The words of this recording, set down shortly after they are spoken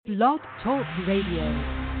Blog Talk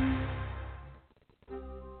Radio.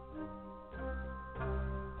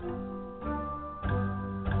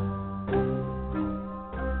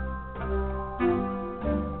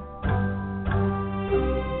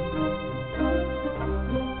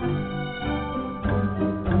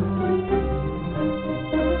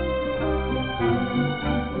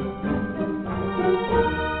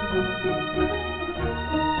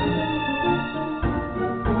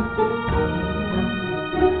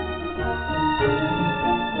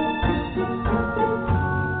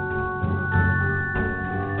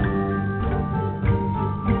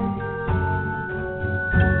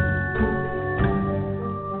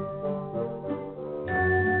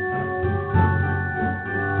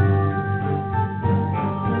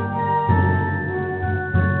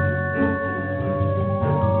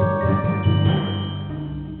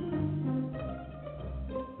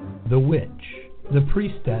 The Witch, the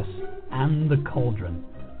Priestess, and the Cauldron,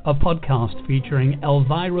 a podcast featuring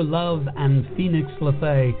Elvyra Love and Phoenix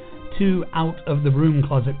LeFae, two out-of-the-broom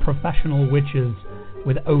closet professional witches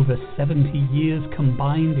with over 70 years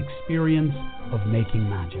combined experience of making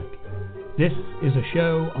magic. This is a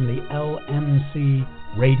show on the LMC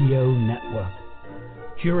Radio Network.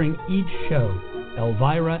 During each show,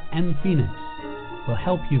 Elvyra and Phoenix will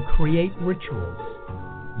help you create rituals,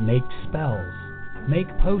 make spells, make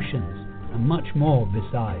potions, and much more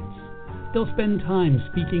besides. They'll spend time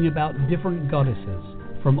speaking about different goddesses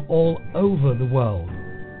from all over the world,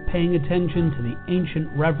 paying attention to the ancient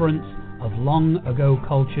reverence of long-ago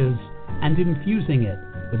cultures and infusing it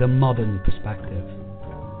with a modern perspective.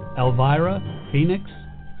 Elvyra, Phoenix,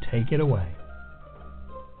 take it away.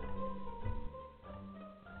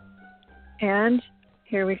 And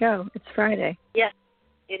here we go. It's Friday. Yes,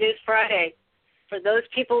 it is Friday. For those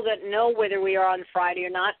people that know whether we are on Friday or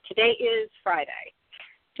not, today is Friday.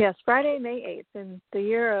 Yes, Friday, May 8th, in the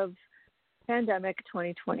year of pandemic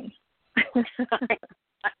 2020.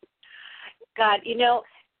 God, you know,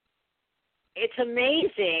 it's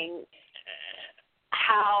amazing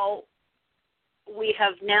how we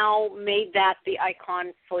have now made that the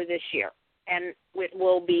icon for this year. And it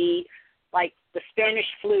will be like the Spanish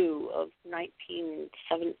flu of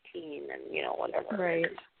 1917 and, you know, whatever. Right.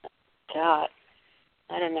 God.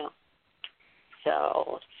 I don't know.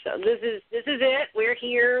 So this is it. We're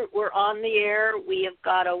here. We're on the air. We have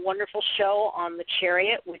got a wonderful show on the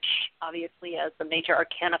Chariot, which obviously has the major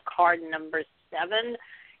arcana card number 7.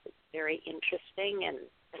 It's very interesting, and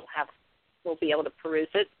we'll be able to peruse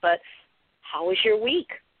it. But how was your week?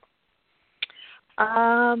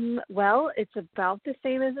 Well, it's about the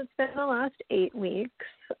same as it's been the last 8 weeks.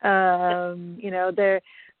 You know,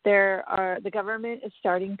 the government is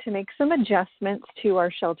starting to make some adjustments to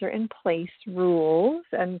our shelter-in-place rules,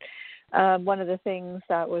 and one of the things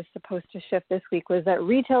that was supposed to shift this week was that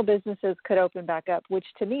retail businesses could open back up, which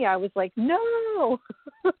to me, I was like, no!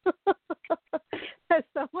 As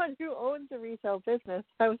someone who owns a retail business,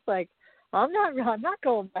 I was like, I'm not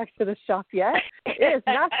going back to the shop yet. It is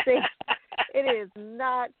not safe. It is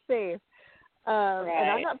not safe. Right.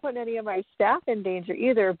 And I'm not putting any of my staff in danger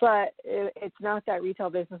either, but it's not that retail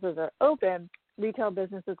businesses are open. Retail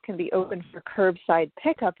businesses can be open for curbside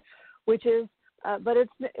pickup, which is, but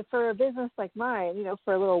it's for a business like mine, you know,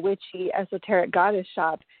 for a little witchy, esoteric goddess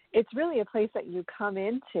shop, it's really a place that you come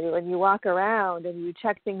into and you walk around and you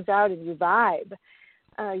check things out and you vibe.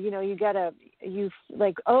 You know, you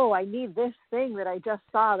like, oh, I need this thing that I just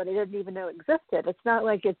saw that I didn't even know existed. It's not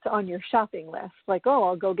like it's on your shopping list. Like, oh,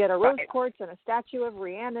 I'll go get a rose quartz and a statue of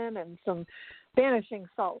Rhiannon and some vanishing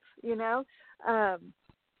salt, you know?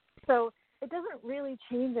 So it doesn't really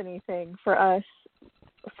change anything for us.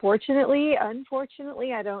 Fortunately,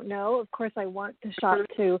 unfortunately, I don't know. Of course, I want the shop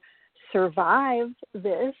to survive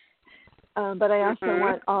this, but I also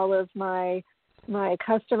want all of my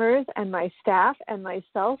customers and my staff and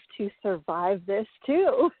myself to survive this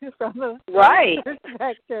too from a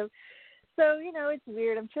perspective. So, you know, it's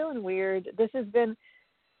weird. I'm feeling weird. This has been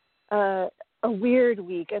a weird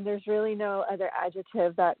week, and there's really no other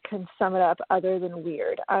adjective that can sum it up other than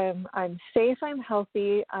weird. I'm safe. I'm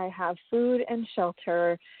healthy. I have food and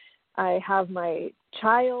shelter. I have my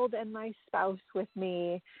child and my spouse with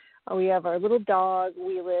me. We have our little dog.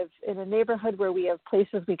 We live in a neighborhood where we have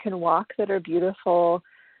places we can walk that are beautiful.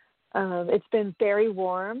 It's been very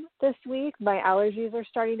warm this week. My allergies are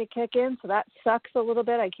starting to kick in, so that sucks a little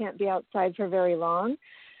bit. I can't be outside for very long.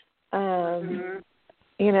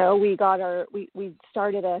 You know, we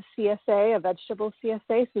started a CSA, a vegetable CSA,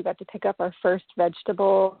 so we got to pick up our first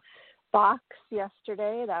vegetable box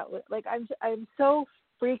yesterday. That was like, I'm so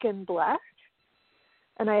freaking blessed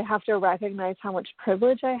and I have to recognize how much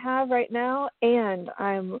privilege I have right now. And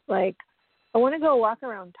I'm like, I want to go walk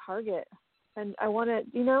around Target, and I want to,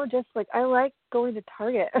 just like, I like going to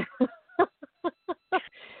Target.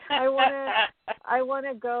 I want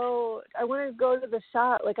to go to the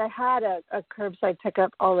shop. Like, I had a curbside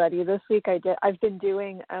pickup already this week. I've been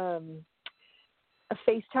doing a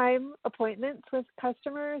FaceTime appointments with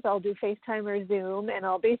customers. I'll do FaceTime or Zoom, and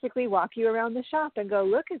I'll basically walk you around the shop and go,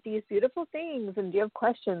 look at these beautiful things, and do you have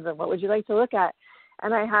questions, and what would you like to look at?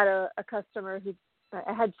 And I had a customer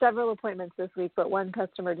I had several appointments this week, but one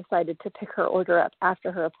customer decided to pick her order up after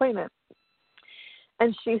her appointment.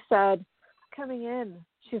 And she said, coming in,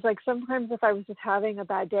 she's like, sometimes if I was just having a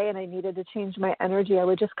bad day and I needed to change my energy, I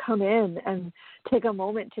would just come in and take a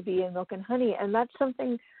moment to be in Milk and Honey. And that's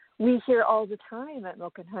something we hear all the time at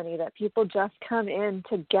Milk and Honey, that people just come in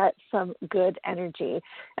to get some good energy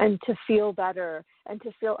and to feel better and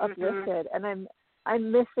to feel uplifted. And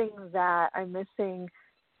I'm missing that. I'm missing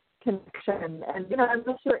connection. And, I'm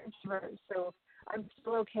a short introvert, so I'm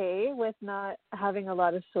still okay with not having a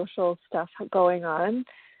lot of social stuff going on.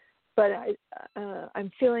 But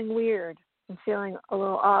I'm feeling weird. I'm feeling a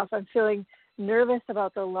little off. I'm feeling nervous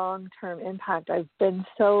about the long-term impact. I've been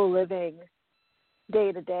so living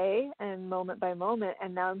day to day and moment by moment,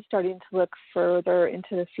 and now I'm starting to look further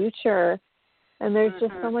into the future. And there's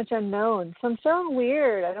just so much unknown. So I'm feeling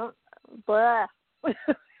weird. I don't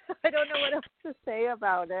know what else to say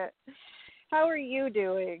about it. How are you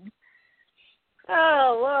doing?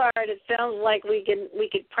 Oh, Lord, it sounds like we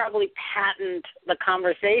could probably patent the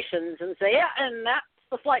conversations and say, yeah, and that's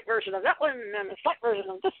the flight version of that one and the flight version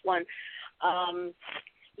of this one.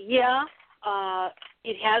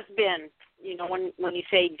 It has been, when you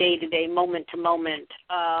say day-to-day, moment-to-moment,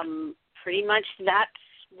 pretty much that's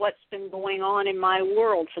what's been going on in my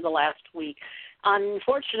world for the last week.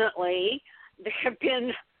 Unfortunately, there have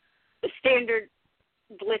been the standard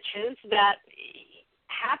glitches that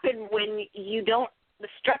happen when the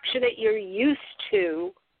structure that you're used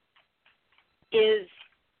to is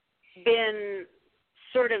been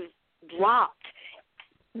sort of dropped,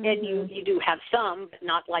 and you do have some, but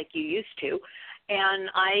not like you used to. And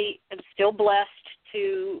I am still blessed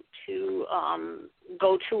to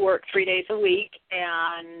go to work 3 days a week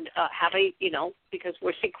and have because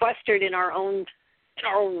we're sequestered in our own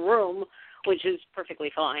room, which is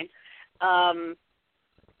perfectly fine.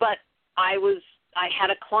 But I had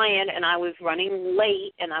a client, and I was running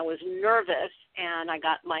late, and I was nervous, and I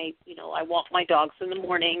got I walk my dogs in the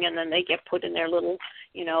morning, and then they get put in their little,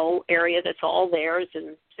 area that's all theirs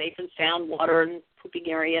and safe and sound, water and pooping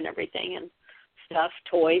area and everything and stuff,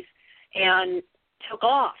 toys, and took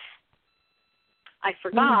off. I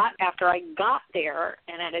forgot after I got there,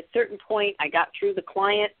 and at a certain point, I got through the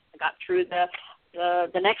client, I got through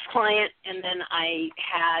the next client, and then I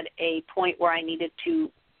had a point where I needed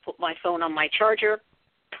to put my phone on my charger,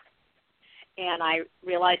 and I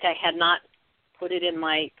realized I had not put it in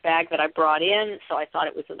my bag that I brought in, so I thought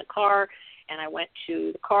it was in the car, and I went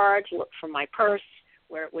to the car to look for my purse,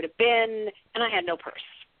 where it would have been, and I had no purse.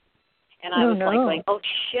 And I was like, oh,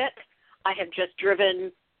 shit, I have just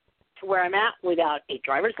driven to where I'm at without a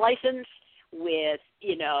driver's license,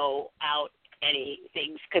 without any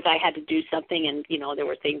things, because I had to do something, and, there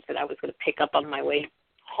were things that I was going to pick up on my way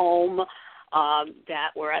home that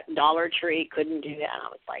were at Dollar Tree, couldn't do that. And I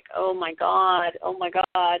was like, oh, my God.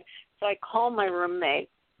 So I called my roommate,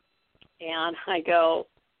 and I go,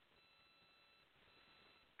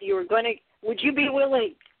 would you be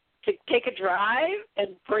willing to take a drive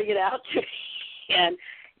and bring it out to me? And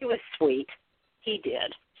it was sweet. He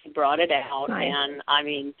did. He brought it out, nice. And, I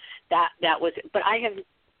mean, that was – but I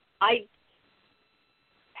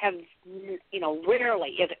have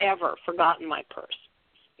rarely, if ever, forgotten my purse.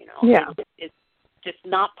 It's just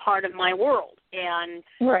not part of my world, and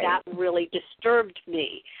that really disturbed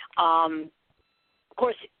me. Of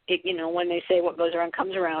course, when they say what goes around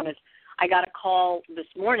comes around, is I got a call this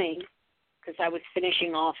morning because I was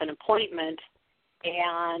finishing off an appointment,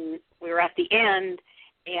 and we were at the end,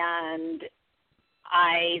 and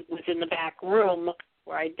I was in the back room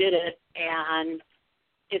where I did it, and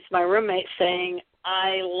it's my roommate saying,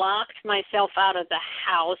 I locked myself out of the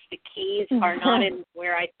house. The keys are not in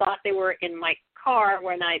where I thought they were in my car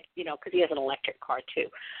when because he has an electric car too.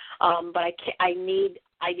 But I need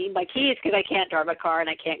my keys because I can't drive a car and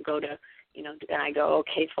I can't go to, and I go,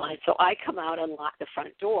 okay, fine. So I come out and lock the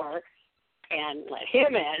front door and let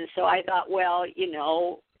him in. So I thought, well,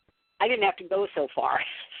 I didn't have to go so far.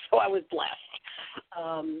 So I was blessed.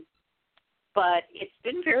 But it's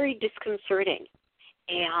been very disconcerting.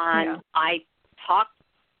 And I talked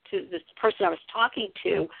to this person I was talking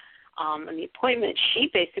to. in the appointment, she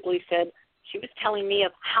basically said, she was telling me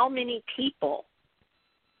of how many people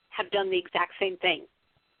have done the exact same thing,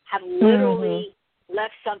 have literally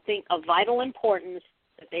left something of vital importance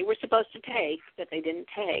that they were supposed to take that they didn't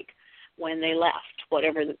take when they left,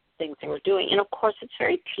 whatever the things they were doing. And, of course, it's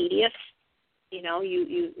very tedious. You know,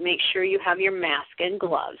 you make sure you have your mask and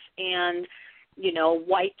gloves and, you know,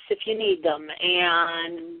 wipes if you need them.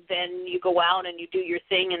 And then you go out and you do your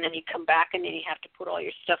thing, and then you come back, and then you have to put all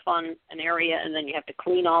your stuff on an area, and then you have to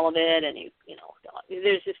clean all of it. And, you know,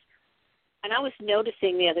 there's this. And I was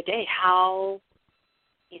noticing the other day how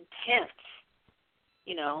intense,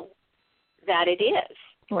 you know, that it is.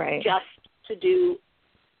 Right. Just to do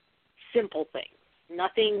simple things.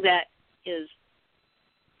 Nothing that is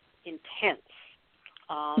intense.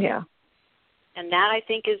 Yeah. And that, I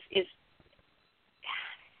think, is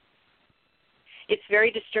it's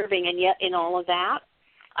very disturbing. And yet in all of that,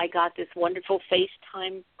 I got this wonderful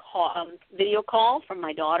FaceTime video call from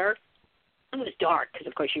my daughter. It was dark because,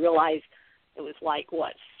 of course, you realize it was like,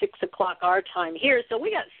 6 o'clock our time here. So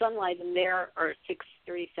we got sunlight in there, or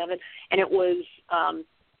 6:37, and it was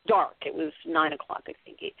dark. It was 9 o'clock, I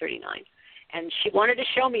think, 8:39. And she wanted to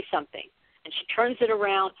show me something. And she turns it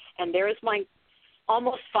around, and there's my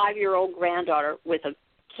almost 5-year-old granddaughter with a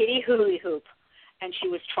kitty hula hoop, and she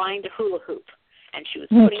was trying to hula hoop. And she was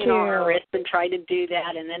putting it on her wrist and trying to do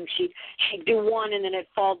that, and then she'd do one, and then it'd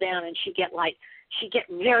fall down, and she'd get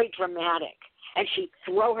very dramatic. And she'd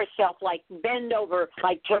throw herself, like, bend over,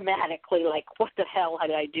 like, dramatically, like, what the hell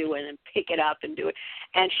did I do? And then pick it up and do it.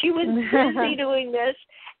 And she was busy doing this,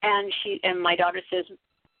 and my daughter says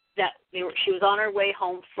that she was on her way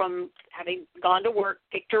home from having gone to work,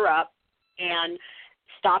 picked her up, and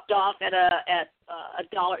stopped off at a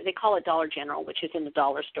dollar. They call it Dollar General, which is in the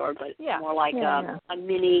dollar store, but it's more like a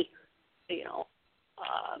mini, you know,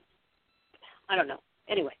 I don't know.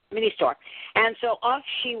 Anyway, mini store. And so off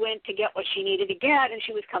she went to get what she needed to get, and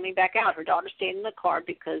she was coming back out. Her daughter stayed in the car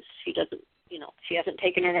because she doesn't, you know, she hasn't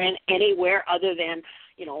taken her in anywhere other than,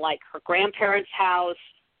 you know, like her grandparents' house,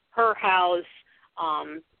 her house,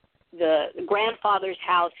 the grandfather's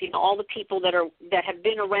house, you know, all the people that have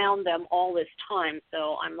been around them all this time.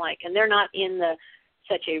 So I'm like, and they're not in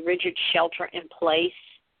such a rigid shelter in place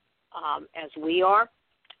as we are,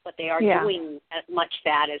 but they are doing as much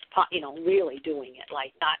that as, you know, really doing it.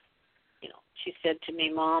 Like not, you know, she said to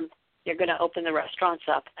me, Mom, they're going to open the restaurants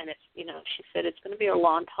up. And it's, you know, she said, it's going to be a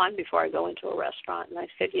long time before I go into a restaurant. And I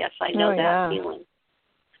said, yes, I know that feeling,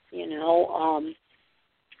 you know.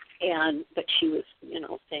 But she was, you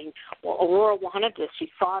know, saying, well, Aurora wanted this. She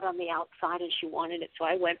saw it on the outside and she wanted it. So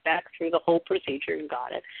I went back through the whole procedure and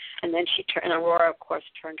got it. And then Aurora, of course,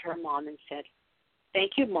 turned to her mom and said,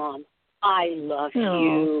 thank you, Mom. I love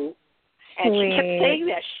you. And she kept saying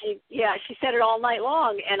that. She said it all night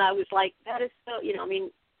long. And I was like, that is so, you know, I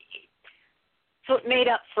mean, so it made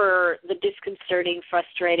up for the disconcerting,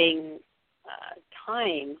 frustrating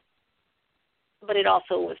time. But it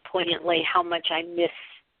also was poignantly how much I miss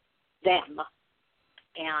them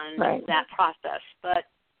and that process. But,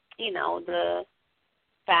 you know, the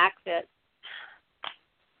fact that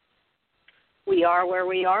we are where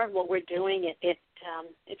we are and what we're doing, it's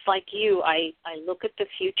like you. I look at the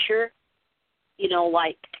future, you know,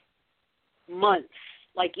 like months,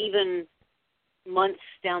 like even months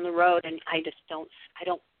down the road, and I just don't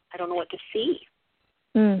know what to see.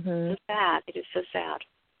 Mm-hmm. It's so sad. It is so sad.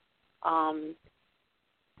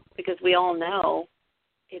 Because we all know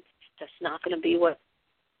it's just not going to be what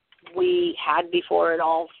we had before it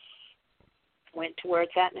all went to where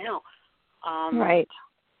it's at now. Right.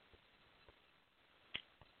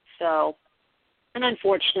 So, and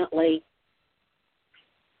unfortunately,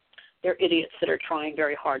 there are idiots that are trying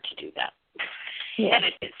very hard to do that. Yeah. And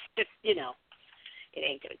it's just, you know, it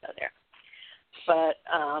ain't going to go there. But,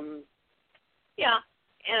 yeah,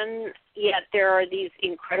 and yet there are these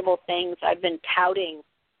incredible things. I've been touting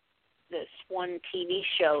this one TV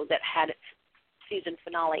show that had its season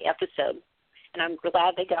finale episode, and I'm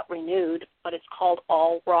glad they got renewed, but it's called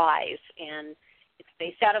All Rise, and it's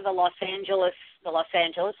based out of the Los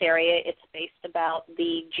Angeles area. It's based about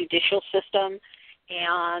the judicial system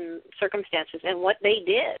and circumstances, and what they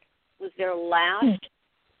did was their last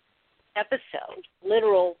episode,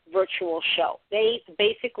 literal virtual show. They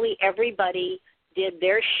basically, everybody did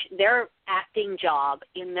their acting job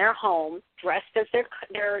in their home, dressed as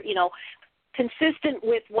their you know, consistent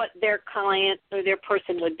with what their client or their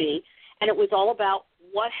person would be, and it was all about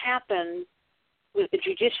what happened with the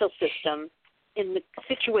judicial system in the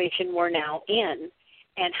situation we're now in,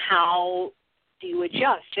 and how do you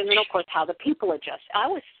adjust, and then of course how the people adjust. I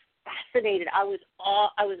was fascinated. I was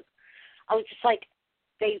just like,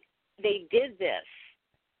 they did this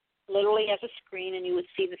literally as a screen, and you would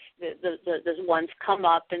see the ones come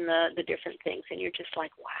up and the different things, and you're just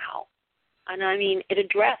like, wow. And I mean, it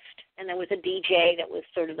addressed, and there was a DJ that was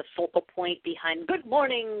sort of the focal point behind Good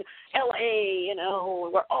Morning, LA, you know,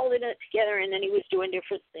 we're all in it together, and then he was doing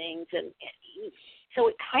different things, and so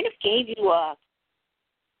it kind of gave you a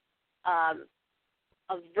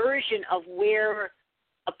version of where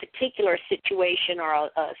a particular situation or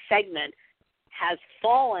a segment has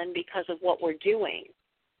fallen because of what we're doing,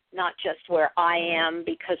 not just where I am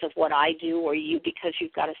because of what I do, or you because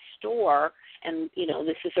you've got a store and, you know,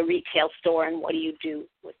 this is a retail store and what do you do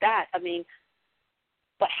with that? I mean,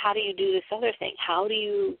 but how do you do this other thing? How do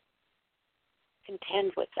you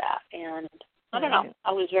contend with that? And I don't know.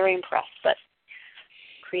 I was very impressed, but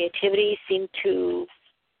creativity seemed to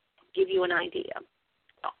give you an idea.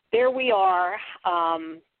 There we are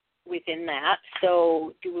within that.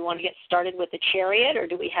 So do we want to get started with the Chariot, or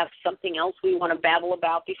do we have something else we want to babble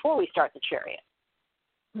about before we start the Chariot?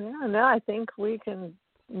 Yeah, no, I think we can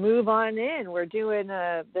move on in. We're doing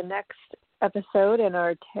the next episode in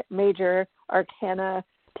our major arcana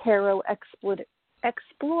tarot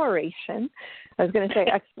exploration. I was going to say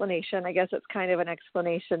explanation. I guess it's kind of an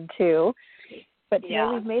explanation too. But today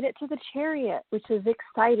we've made it to the Chariot, which is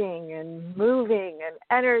exciting and moving and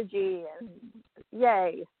energy and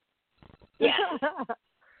yay. Yeah.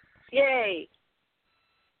 Yay.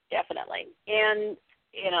 Definitely. And,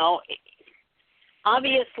 you know,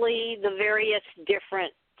 obviously the various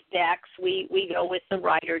different decks, we go with the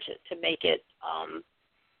rider to make it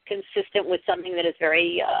consistent with something that is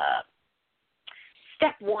very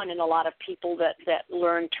step one in a lot of people that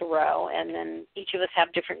learn tarot. And then each of us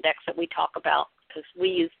have different decks that we talk about because we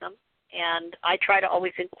use them. And I try to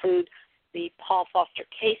always include the Paul Foster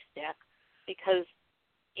Case deck because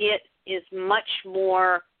it is much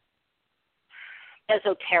more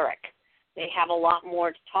esoteric. They have a lot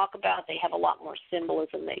more to talk about. They have a lot more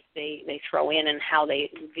symbolism they throw in and how they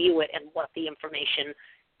view it and what the information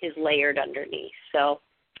is layered underneath. So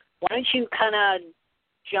why don't you kind of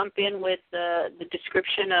jump in with the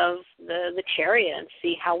description of the Chariot and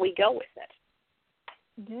see how we go with it.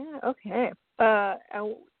 Yeah, okay.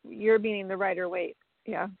 You're meaning the Rider-Waite,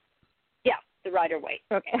 yeah? Yeah, the Rider-Waite.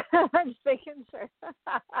 Okay, I'm just making sure.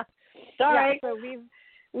 Sorry. Yeah, so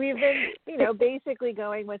we've been, you know, basically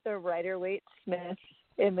going with the Rider-Waite Smith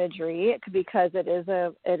imagery because it is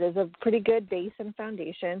a pretty good base and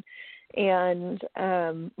foundation, and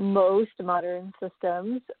most modern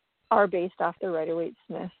systems are based off the Rider-Waite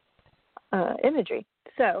Smith imagery.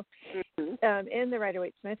 So in the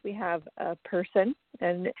Rider-Waite Smith, we have a person,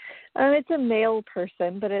 and it's a male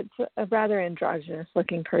person, but it's a rather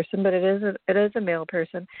androgynous-looking person, but it is a male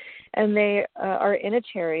person, and they are in a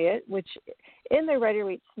chariot, which in the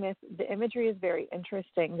Rider-Waite Smith, the imagery is very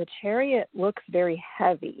interesting. The chariot looks very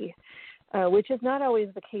heavy, which is not always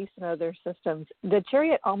the case in other systems. The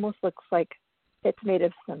chariot almost looks like it's made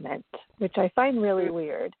of cement, which I find really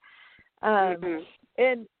weird.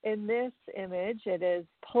 In this image, it is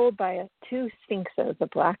pulled by two sphinxes, a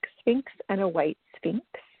black sphinx and a white sphinx.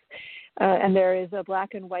 And there is a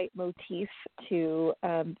black and white motif to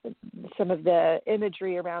some of the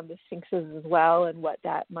imagery around the sphinxes as well, and what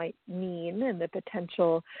that might mean, and the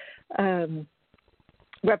potential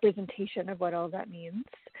representation of what all that means.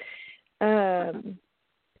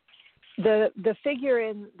 The figure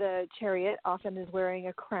in the chariot often is wearing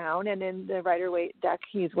a crown, and in the Rider-Waite deck,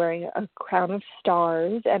 he's wearing a crown of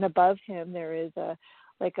stars, and above him there is a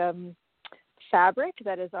fabric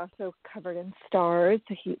that is also covered in stars.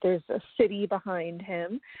 There's a city behind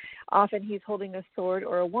him. Often he's holding a sword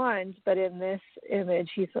or a wand, but in this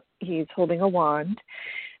image he's holding a wand.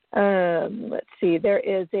 Let's see, there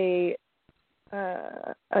is a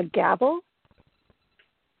gavel.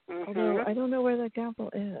 Although I don't know where the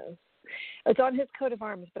gavel is. It's on his coat of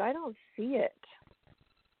arms, but I don't see it.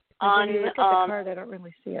 When you look at the card, I don't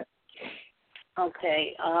really see it.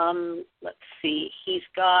 Okay, let's see. He's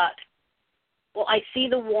got, well, I see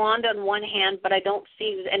the wand on one hand, but I don't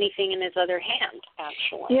see anything in his other hand,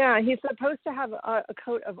 actually. Yeah, he's supposed to have a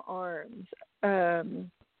coat of arms.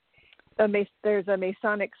 There's a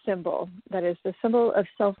Masonic symbol that is the symbol of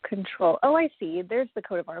self-control. Oh, I see. There's the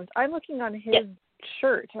coat of arms. I'm looking on his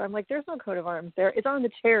shirt. I'm like, there's no coat of arms there. It's on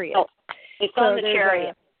the chariot. Oh, it's on the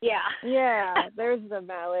chariot. Yeah, there's the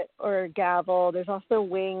mallet or gavel. There's also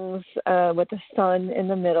wings with the sun in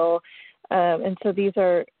the middle. And so these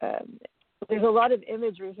are, there's a lot of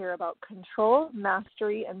imagery here about control,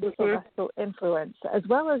 mastery, and celestial influence, as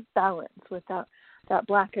well as balance with that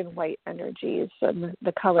black and white energies and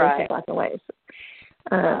the colors of black and white.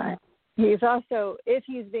 He's also, if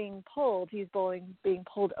he's being pulled, being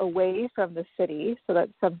pulled away from the city, so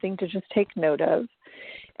that's something to just take note of.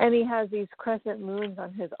 And he has these crescent moons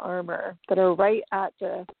on his armor that are right at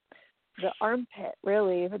the armpit,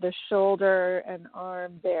 really, the shoulder and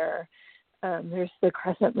arm there. There's the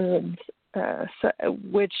crescent moons,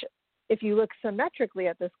 which, if you look symmetrically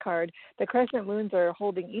at this card, the crescent moons are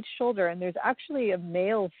holding each shoulder, and there's actually a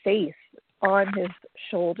male face on his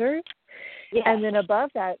shoulders. Yes. And then above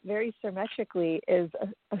that, very symmetrically, is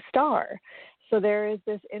a star. So there is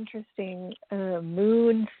this interesting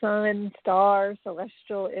moon, sun, star,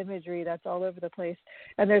 celestial imagery that's all over the place.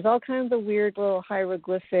 And there's all kinds of weird little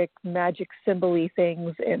hieroglyphic magic symbol-y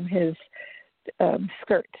things in his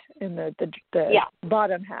skirt, in the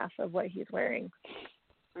bottom half of what he's wearing.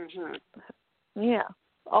 Mm-hmm. Yeah,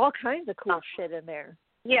 all kinds of cool shit in there.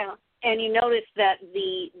 Yeah, and you notice that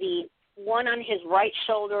the one on his right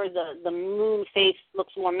shoulder, the moon face,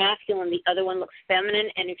 looks more masculine. The other one looks feminine.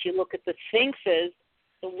 And if you look at the sphinxes,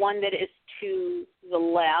 the one that is to the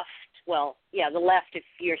left, the left if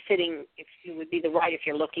you're sitting, if it would be the right if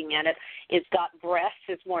you're looking at it, it's got breasts,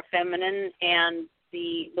 it's more feminine, and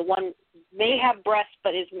the one may have breasts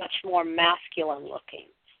but is much more masculine looking.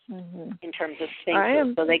 Mm-hmm. In terms of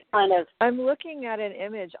sphinxes. So they kind of... I'm looking at an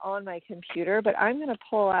image on my computer, but I'm going to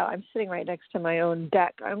pull out... I'm sitting right next to my own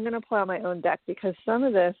deck. I'm going to pull out my own deck because some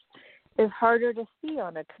of this is harder to see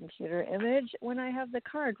on a computer image when I have the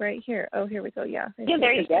card right here. Oh, here we go. Yeah. Yeah,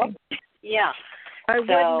 there you go. Yeah. I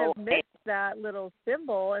wouldn't have missed that little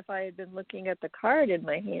symbol if I had been looking at the card in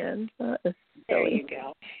my hand. There you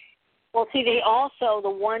go. Well, see, they also,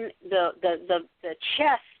 the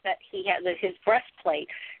chest that he has, his breastplate,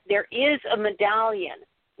 there is a medallion.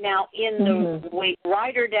 Now, in the Waite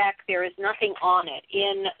Rider deck, there is nothing on it.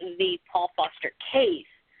 In the Paul Foster case,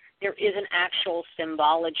 there is an actual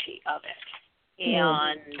symbology of it.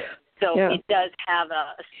 And so it does have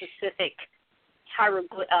a specific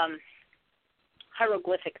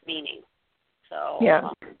hieroglyphic meaning. So,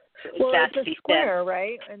 well, it's a square,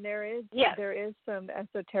 right? And there is some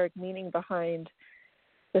esoteric meaning behind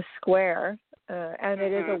the square, and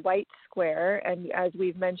it is a white square. And as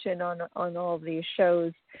we've mentioned on all of these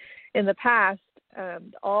shows in the past,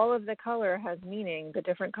 all of the color has meaning. The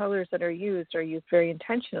different colors that are used very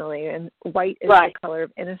intentionally, and white is the color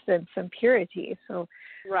of innocence and purity. So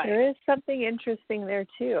there is something interesting there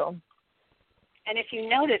too. And if you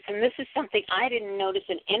notice, and this is something I didn't notice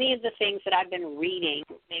in any of the things that I've been reading,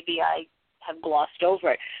 maybe I have glossed over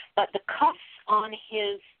it, but the cuffs on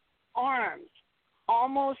his arms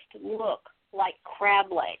almost look like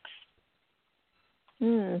crab legs.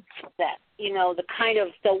 That, the kind of,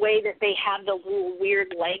 the way that they have those little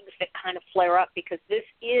weird legs that kind of flare up, because this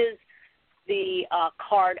is the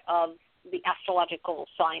card of the astrological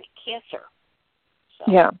sign Cancer.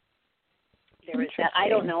 So. Yeah. There is that. I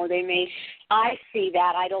don't know. I see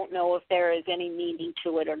that. I don't know if there is any meaning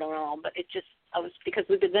to it or not, but because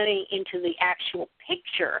we've been getting into the actual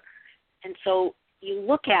picture, and so you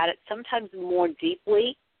look at it sometimes more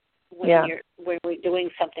deeply when we're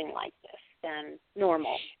doing something like this than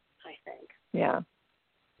normal, I think. Yeah.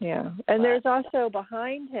 And there's also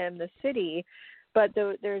behind him the city, but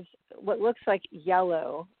there's what looks like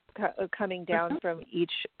yellow coming down from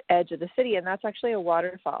each edge of the city, and that's actually a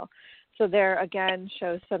waterfall. So there, again,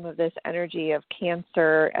 shows some of this energy of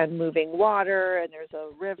Cancer and moving water, and there's a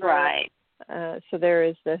river. Right. So there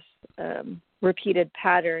is this repeated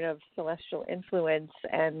pattern of celestial influence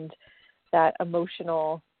and that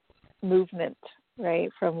emotional movement,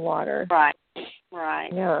 right, from water. Right.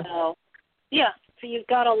 Yeah. So you've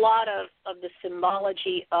got a lot of the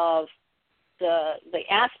symbology of the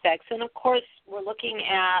aspects. And, of course, we're looking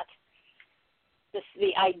at this.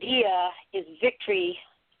 The idea is victory.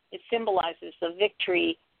 It symbolizes the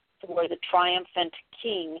victory for the triumphant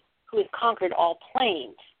king who has conquered all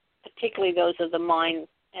planes, particularly those of the mind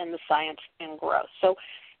and the science and growth. So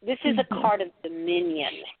this is a card of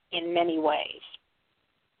dominion in many ways.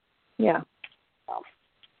 Yeah.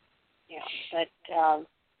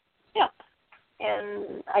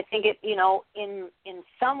 And I think it, in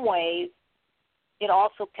some ways, it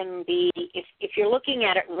also can be, if you're looking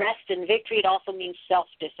at it, rest and victory, it also means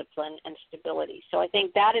self-discipline and stability. So I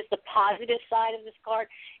think that is the positive side of this card,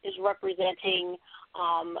 is representing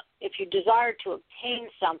if you desire to obtain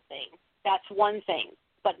something, that's one thing.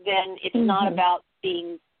 But then it's not about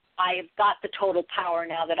being, I have got the total power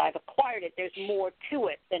now that I've acquired it. There's more to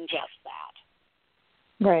it than just that.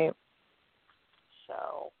 Right.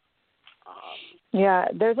 So.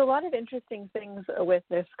 There's a lot of interesting things with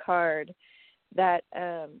this card that,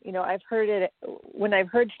 I've heard it when I've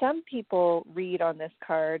heard some people read on this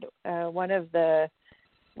card. One of the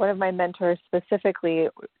one of my mentors specifically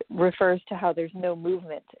refers to how there's no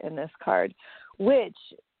movement in this card, which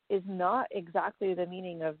is not exactly the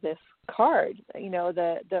meaning of this card. You know,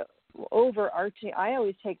 the overarching, I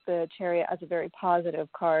always take the Chariot as a very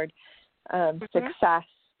positive card, success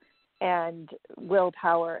and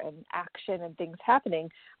willpower and action and things happening.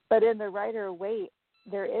 But in the Rider-Waite,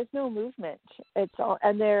 there is no movement. It's all,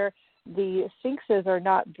 and the Sphinxes are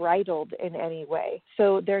not bridled in any way.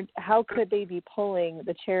 So how could they be pulling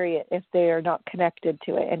the Chariot if they are not connected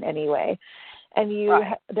to it in any way? And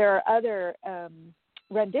there are other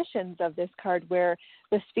renditions of this card where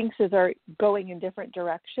the Sphinxes are going in different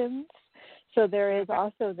directions. So there is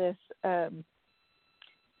also this,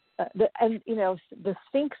 the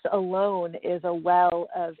Sphinx alone is a well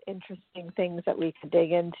of interesting things that we could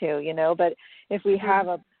dig into, you know. But if we have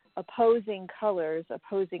opposing colors,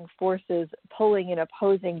 opposing forces pulling in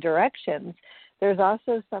opposing directions, there's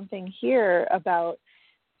also something here about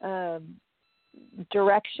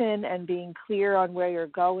direction and being clear on where you're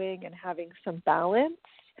going and having some balance.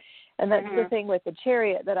 And that's the thing with the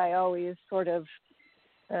Chariot that I always sort of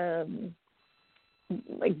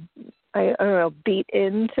beat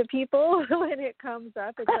into people when it comes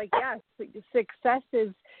up. It's like, yes, success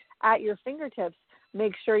is at your fingertips.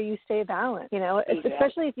 Make sure you stay balanced, you know,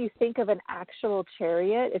 especially if you think of an actual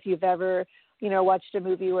chariot. If you've ever, you know, watched a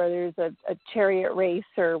movie where there's a chariot race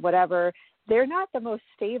or whatever, they're not the most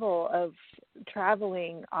stable of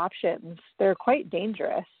traveling options. They're quite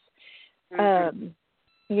dangerous.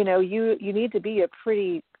 You know, you need to be a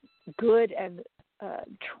pretty good and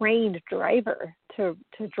trained driver to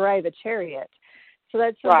drive a chariot. So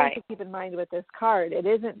that's something to keep in mind with this card. It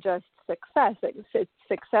isn't just success. It's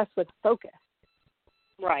success with focus.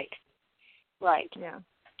 Right. Yeah.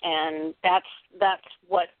 And that's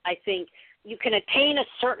what I think. You can attain a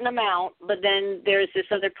certain amount, but then there's this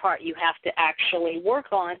other part you have to actually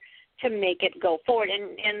work on to make it go forward.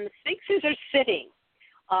 And the Sphinxes are sitting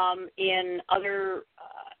in other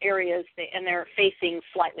areas, and they're facing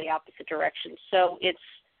slightly opposite directions. So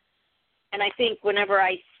and I think whenever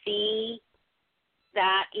I see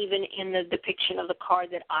that, even in the depiction of the card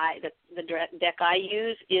that the deck I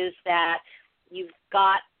use, is that you've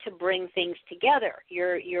got to bring things together.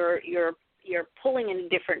 You're pulling in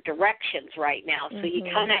different directions right now, so you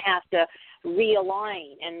kind of have to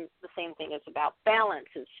realign. And the same thing is about balance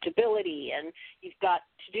and stability, and you've got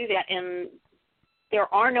to do that. And there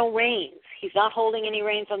are no reins. He's not holding any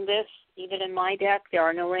reins on this. Even in my deck, there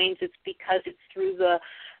are no reins. It's because it's through the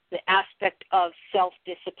aspect of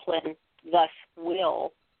self-discipline, thus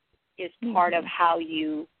will, is part of how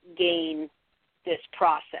you gain this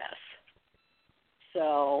process.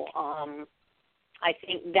 So I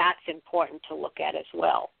think that's important to look at as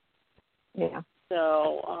well. Yeah.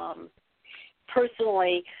 So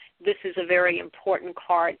personally, this is a very important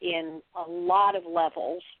card in a lot of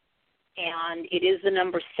levels, and it is the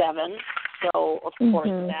number 7. So, of course,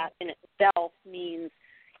 that in itself means,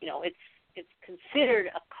 you know, it's considered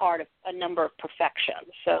a card of a number of perfection.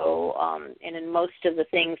 So, and in most of the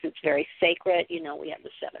things, it's very sacred. You know, we have the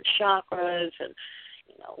 7 chakras and,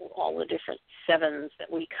 you know, all the different 7s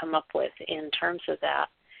that we come up with in terms of that.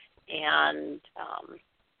 And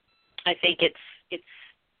I think it's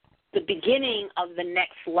the beginning of the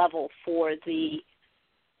next level for the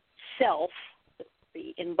self,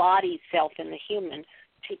 the embodied self in the human,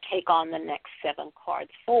 to take on the next 7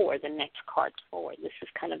 cards forward, the next cards forward. This is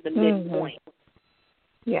kind of the midpoint.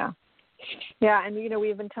 Yeah. Yeah, and, you know,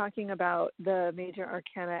 we've been talking about the major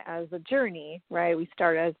arcana as a journey, right? We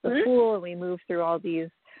start as the Fool, and we move through all these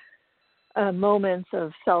moments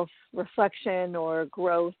of self-reflection or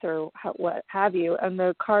growth or what have you. And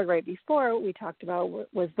the card right before we talked about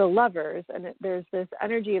was the Lovers, and there's this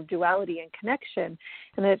energy of duality and connection.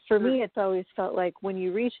 And for me, it's always felt like when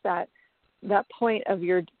you reach that point of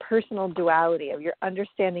your personal duality, of your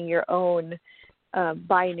understanding your own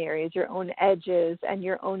binaries, your own edges, and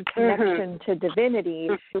your own connection to divinity,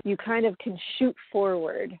 you kind of can shoot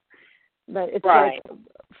forward. But it's like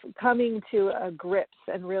coming to grips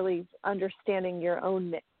and really understanding your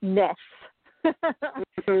own ness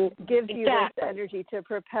gives you this energy to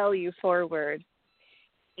propel you forward.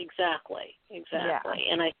 Exactly. Yeah.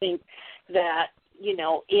 And I think that, you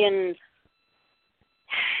know, in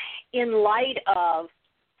light of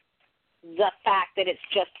the fact that it's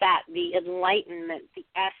just that, the enlightenment, the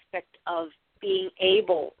aspect of being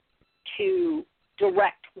able to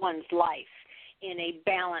direct one's life in a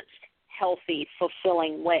balanced, healthy,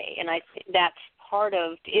 fulfilling way. And I think that's part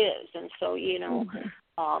of is. And so, you know,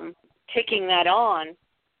 taking that on,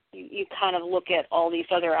 you kind of look at all these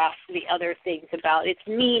the other things about its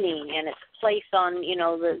meaning and its place on, you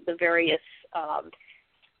know, the various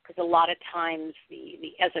because a lot of times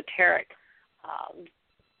the esoteric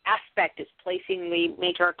aspect is placing the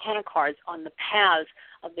major arcana cards on the paths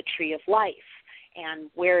of the tree of life and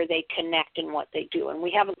where they connect and what they do. And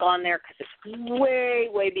we haven't gone there because it's way,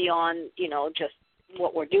 way beyond, just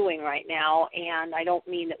what we're doing right now. And I don't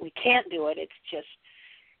mean that we can't do it. It's just,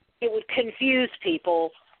 it would confuse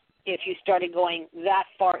people if you started going that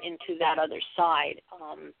far into that other side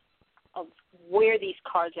of where these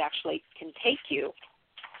cards actually can take you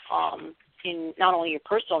in not only your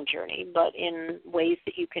personal journey, but in ways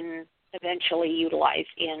that you can eventually utilize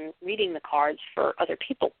in reading the cards for other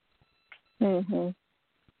people. Mhm.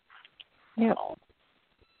 Yep.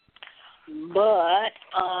 But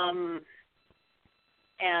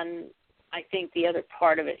and I think the other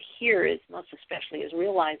part of it here is most especially is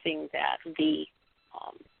realizing that the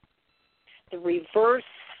reverse,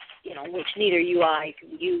 which neither you or I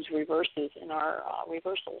use reverses in our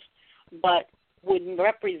reversals, but would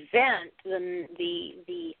represent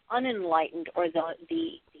the unenlightened or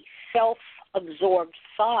the self-absorbed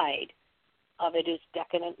side of it is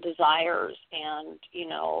decadent desires and,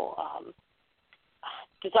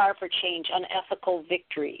 desire for change, unethical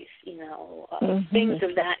victories, things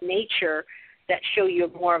of that nature that show you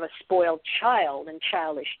more of a spoiled child and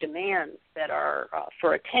childish demands that are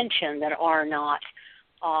for attention that are not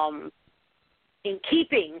in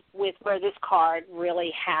keeping with where this card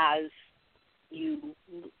really has you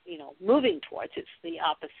moving towards. It's the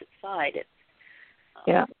opposite side. It's,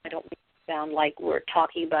 I don't sound like we're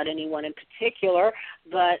talking about anyone in particular,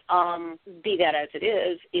 but be that as it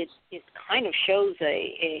is, it kind of shows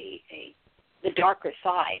the darker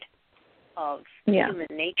side of human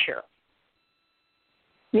nature.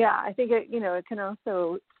 Yeah, I think it can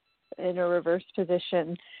also, in a reverse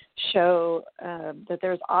position, show that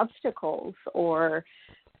there's obstacles or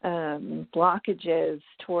blockages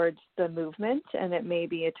towards the movement, and it may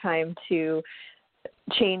be a time to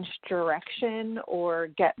change direction or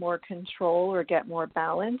get more control or get more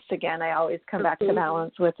balance. Again, I always come back to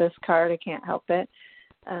balance with this card. I can't help it.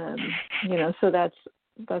 So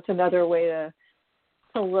that's another way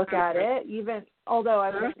to look at it. Even although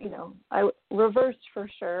I reversed for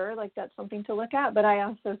sure, like that's something to look at. But I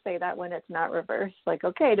also say that when it's not reversed, like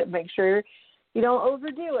okay, to make sure you don't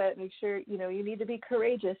overdo it. Make sure you need to be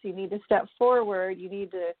courageous. You need to step forward. You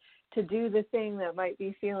need to do the thing that might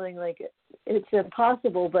be feeling like it's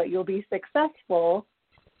impossible, but you'll be successful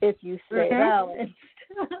if you stay balanced.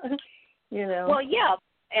 Well, yeah,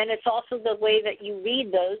 and it's also the way that you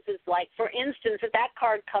read those is like, for instance, if that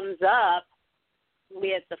card comes up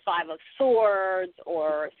with the Five of Swords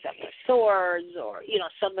or Seven of Swords or,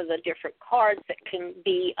 some of the different cards that can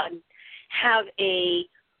be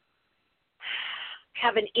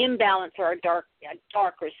have an imbalance or a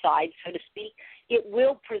darker side, so to speak, it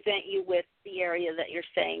will present you with the area that you're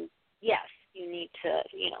saying, yes, you need to,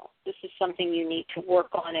 this is something you need to work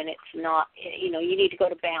on, and it's not, you need to go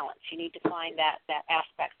to balance. You need to find that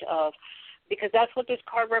aspect of, because that's what this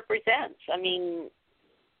card represents. I mean,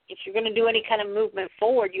 if you're going to do any kind of movement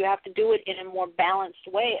forward, you have to do it in a more balanced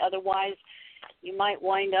way. Otherwise, you might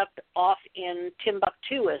wind up off in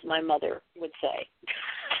Timbuktu, as my mother would say.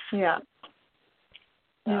 Yeah.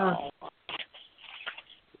 Yeah.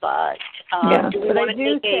 But do we but want I to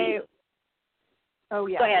do take say, oh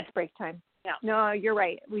yeah, go ahead. It's break time. Yeah. No, you're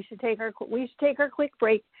right. We should take our quick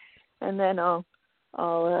break, and then I'll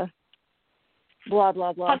blah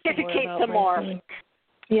blah blah. Pontificate some more.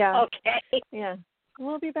 Yeah. Okay. Yeah.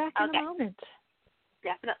 We'll be back in a moment.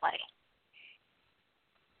 Definitely.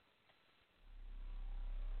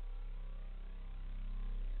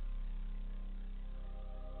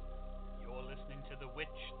 You're listening to The Witch,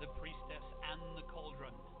 the Priestess, and the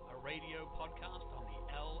Cauldron, a radio podcast on the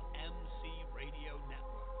LMC Radio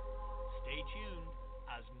Network. Stay tuned,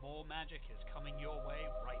 as more magic is coming your way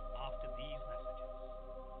right after these messages.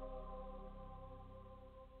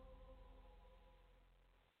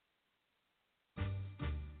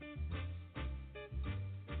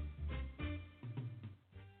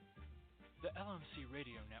 The LMC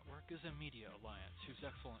Radio Network is a media alliance whose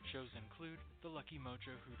excellent shows include The Lucky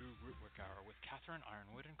Mojo Hoodoo Rootwork Hour with Catherine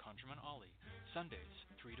Ironwood and Conjurman Ollie, Sundays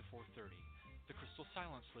 3 to 4:30. The Crystal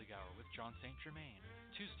Silence League Hour with John St. Germain,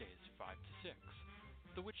 Tuesdays 5 to 6.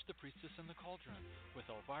 The Witch, the Priestess, and the Cauldron with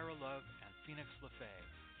Elvyra Love and Phoenix LeFae,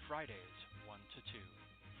 Fridays 1 to 2.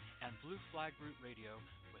 And Blue Flag Root Radio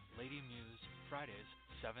with Lady Muse, Fridays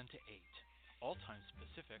 7 to 8. All times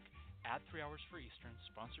Pacific, at 3 hours for Eastern,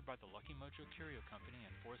 sponsored by the Lucky Mojo Curio Company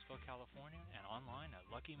in Forestville, California, and online at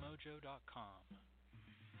luckymojo.com.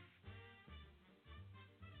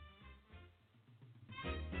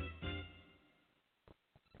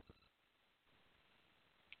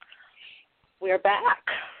 we're back.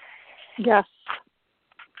 Yes.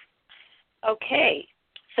 Okay.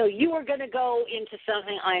 So you were going to go into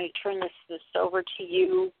something. I turn this over to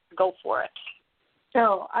you. Go for it.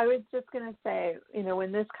 So I was just going to say,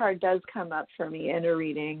 when this card does come up for me in a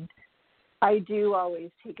reading, I do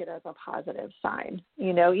always take it as a positive sign.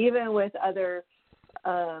 Even with other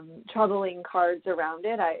troubling cards around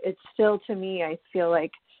it, it's still, to me, I feel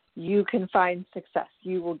like you can find success.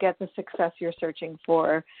 You will get the success you're searching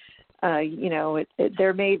for.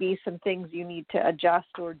 There may be some things you need to adjust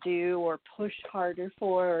or do or push harder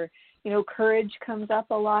for. Courage comes up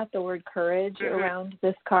a lot, the word courage around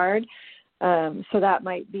this card. So that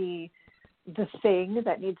might be the thing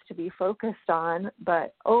that needs to be focused on.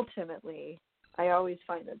 But ultimately, I always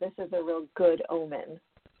find that this is a real good omen.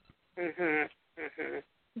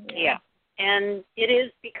 Yeah. And it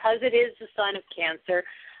is, because it is the sign of Cancer.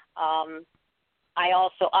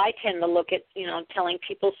 I tend to look at, telling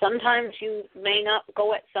people sometimes you may not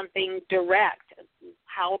go at something direct.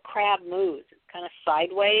 How a crab moves, it's kind of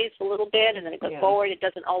sideways a little bit, and then it goes forward. It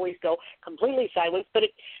doesn't always go completely sideways, but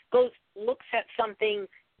it looks at something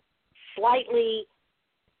slightly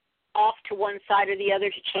off to one side or the other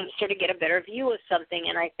to sort of get a better view of something.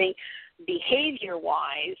 And I think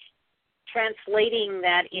behavior-wise, translating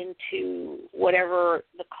that into whatever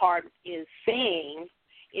the card is saying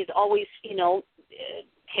is always,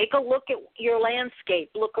 take a look at your landscape,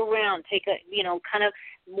 look around, take a, kind of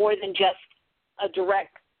more than just a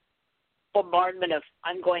direct bombardment of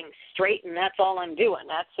I'm going straight and that's all I'm doing.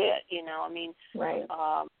 That's it. Right.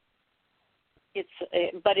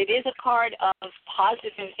 But it is a card of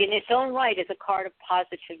positive, in its own right, is a card of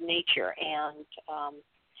positive nature, and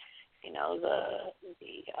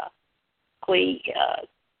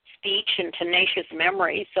speech and tenacious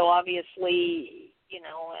memory. So obviously,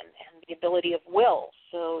 and the ability of will.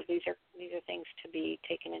 So these are things to be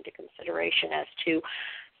taken into consideration as to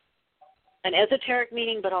an esoteric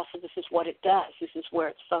meaning, but also this is what it does. This is where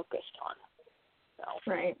it's focused on.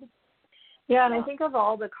 So. Right. Yeah, and I think of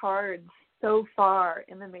all the cards so far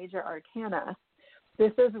in the major arcana,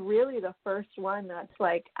 this is really the first one that's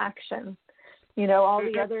like action. All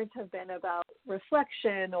the others have been about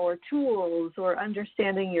reflection or tools or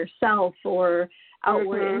understanding yourself or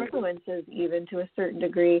outward influences even to a certain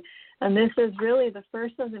degree. And this is really the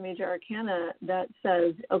first of the major arcana that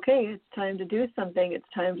says, okay, it's time to do something. It's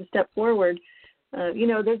time to step forward.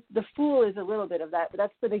 The Fool is a little bit of that, but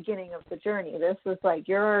that's the beginning of the journey. This is like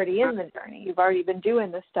you're already in the journey. You've already been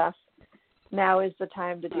doing this stuff. Now is the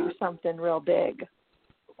time to do something real big.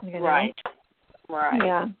 Right.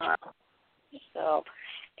 Yeah. So,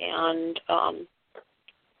 and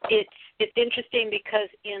it's interesting because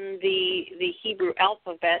in the Hebrew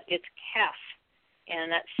alphabet it's Kaf,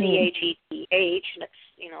 and that's Cheth, and it's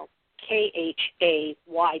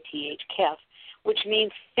Khayth, Kaf, which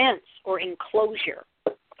means fence or enclosure.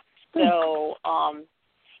 So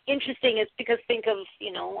interesting is because think of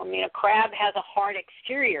a crab has a hard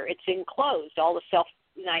exterior. It's enclosed. All the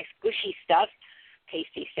nice gushy stuff,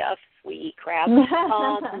 tasty stuff. We eat crab.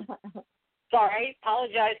 Sorry,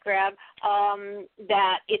 apologize, crab.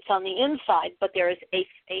 That it's on the inside, but there is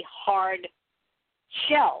a hard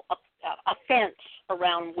shell, a fence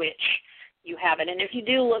around which you have it. And if you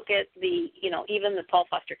do look at even the Paul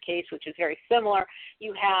Foster case, which is very similar,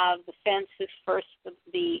 you have the fence is first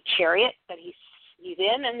the chariot that he's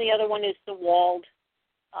in, and the other one is the walled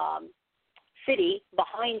city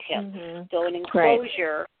behind him. So an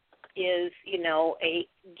enclosure is,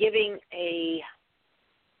 giving a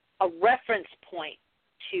reference point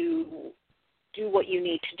to do what you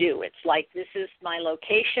need to do. It's like, this is my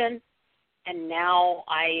location, and now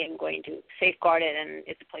I am going to safeguard it, and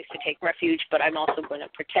it's a place to take refuge, but I'm also going to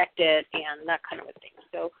protect it, and that kind of a thing.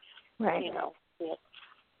 So,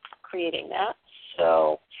 creating that.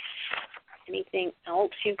 So, anything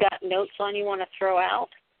else you've got notes on you want to throw out?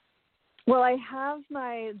 Well, I have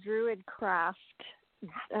my Druid Craft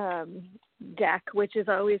deck, which is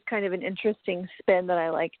always kind of an interesting spin that I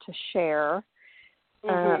like to share.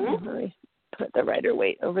 Let me put the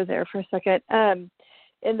Rider-Waite over there for a second.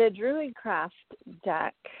 In the Druid Craft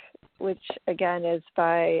deck, which again is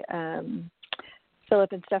by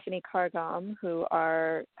Philip and Stephanie Cargom, who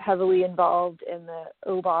are heavily involved in the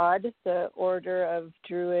OBOD, the Order of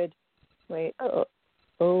Druid,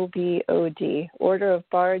 OBOD, Order of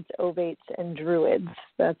Bards, Ovates, and Druids.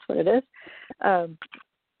 That's what it is.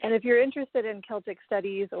 And if you're interested in Celtic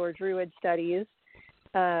studies or Druid studies,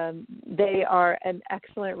 they are an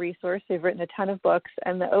excellent resource. They've written a ton of books,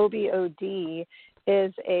 and the OBOD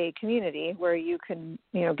is a community where you can,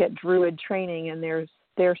 get Druid training in their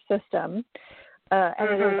system.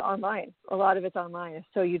 And it is online. A lot of it's online,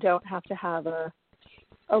 so you don't have to have a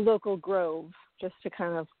local grove, just to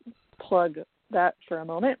kind of plug that for a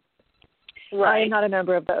moment. Right. I am not a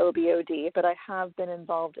member of the OBOD, but I have been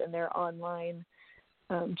involved in their online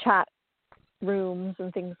chat rooms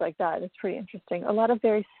and things like that. It's pretty interesting. A lot of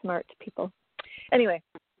very smart people. Anyway,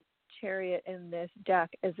 Chariot in this deck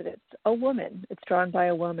is that it's a woman. It's drawn by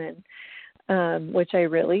a woman, which I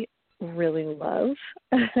really, really love.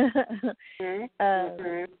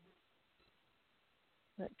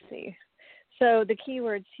 Let's see. So the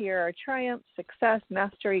keywords here are triumph, success,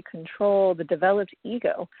 mastery, control, the developed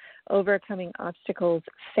ego, overcoming obstacles,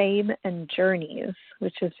 fame, and journeys,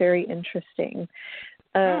 which is very interesting.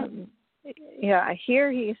 Yeah,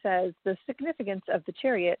 here he says the significance of the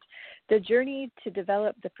Chariot. The journey to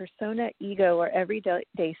develop the persona, ego, or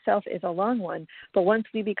everyday self is a long one, but once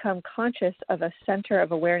we become conscious of a center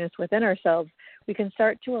of awareness within ourselves, we can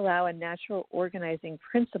start to allow a natural organizing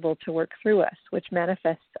principle to work through us, which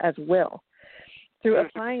manifests as will. Through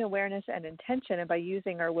applying awareness and intention and by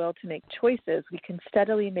using our will to make choices, we can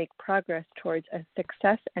steadily make progress towards a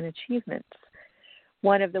success and achievements.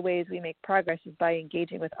 One of the ways we make progress is by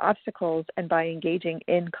engaging with obstacles and by engaging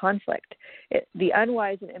in conflict. The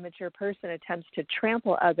unwise and immature person attempts to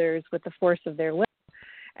trample others with the force of their will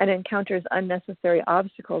and encounters unnecessary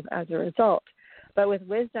obstacles as a result. But with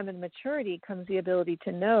wisdom and maturity comes the ability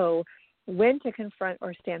to know when to confront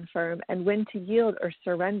or stand firm and when to yield or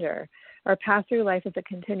surrender. Our path through life is a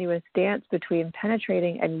continuous dance between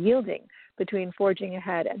penetrating and yielding, between forging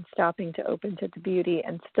ahead and stopping to open to the beauty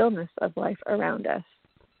and stillness of life around us.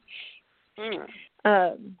 And,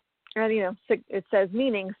 it says,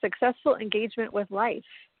 meaning successful engagement with life.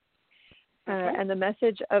 And the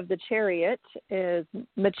message of the Chariot is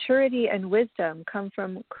maturity and wisdom come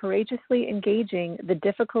from courageously engaging the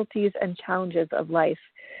difficulties and challenges of life.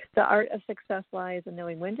 The art of success lies in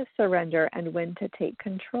knowing when to surrender and when to take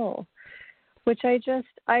control, which I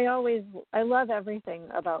love everything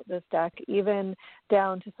about this deck, even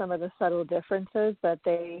down to some of the subtle differences that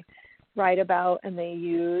they write about and they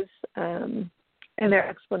use and their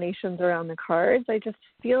explanations around the cards. I just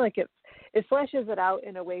feel like it fleshes it out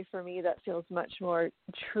in a way for me that feels much more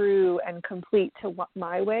true and complete to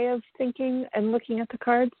my way of thinking and looking at the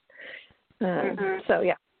cards. So,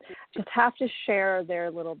 yeah, just have to share there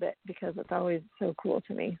a little bit because it's always so cool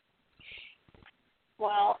to me.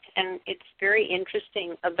 Well, and it's very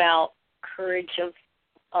interesting about courage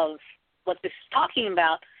of what this is talking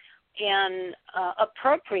about. And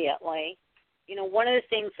appropriately, one of the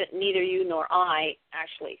things that neither you nor I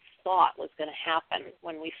actually thought was going to happen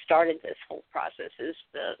when we started this whole process is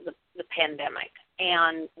the pandemic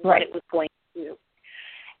and what it was going to do.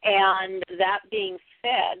 And that being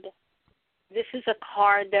said, this is a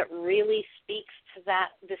card that really speaks to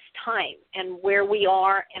this time and where we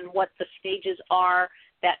are and what the stages are.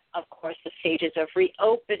 That, of course, the stages of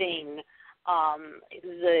reopening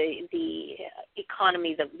the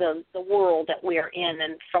economy, the world that we're in,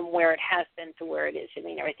 and from where it has been to where it is. I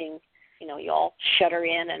mean, everything, you all shutter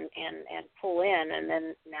in and pull in, and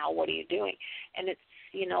then now what are you doing? And it's,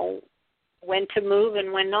 when to move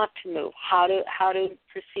and when not to move, how to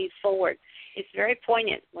proceed forward. It's very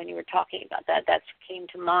poignant when you were talking about that. That came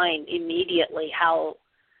to mind immediately, how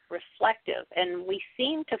reflective. And we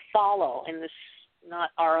seem to follow in this, not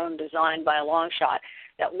our own design by a long shot,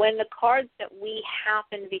 that when the cards that we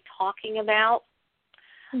happen to be talking about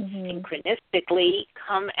synchronistically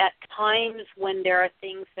come at times when there are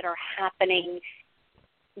things that are happening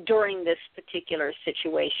during this particular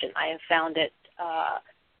situation. I have found it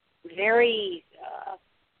very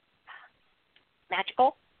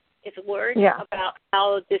magical, is a word, about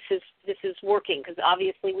how this is working, because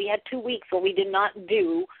obviously we had 2 weeks where we did not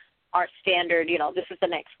do our standard, this is the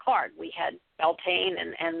next card. We had Beltane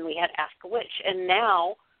and we had Ask a Witch, and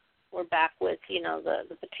now we're back with,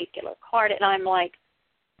 the particular card, and I'm like,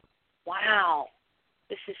 wow,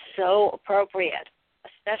 this is so appropriate,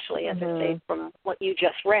 especially, as I say, from what you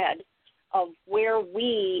just read, of where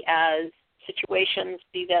we as situations,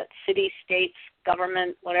 be that city, states,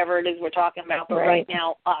 government, whatever it is we're talking about, but right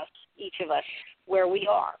now, us, each of us, where we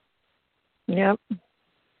are. Yep.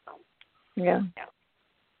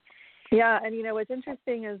 Yeah, and what's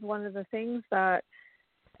interesting is one of the things that,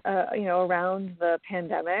 around the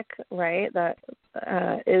pandemic, right, that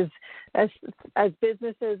is as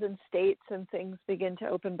businesses and states and things begin to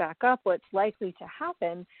open back up, what's likely to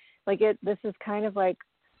happen, this is kind of like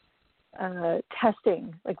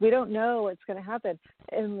testing. We don't know what's going to happen.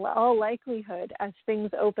 In all likelihood, as things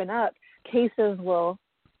open up, cases will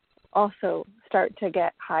also start to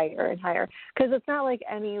get higher and higher, because it's not like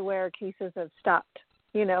anywhere cases have stopped.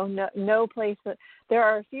 No place there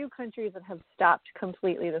are a few countries that have stopped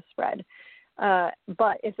completely the spread.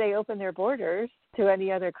 But if they open their borders to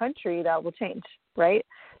any other country, that will change, right?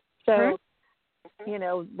 So,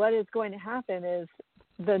 what is going to happen is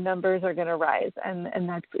the numbers are going to rise, and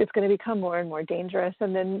it's going to become more and more dangerous,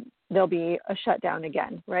 and then there'll be a shutdown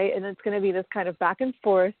again, right? And it's going to be this kind of back and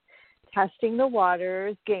forth, testing the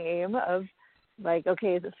waters game of, like,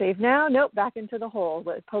 okay, is it safe now? Nope, back into the hole.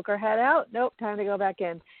 Let's poke our head out. Nope, time to go back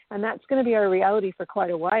in. And that's going to be our reality for quite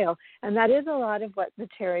a while. And that is a lot of what the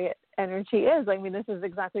Chariot energy is. I mean, this is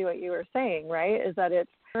exactly what you were saying, right? Is that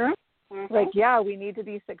it's like, yeah, we need to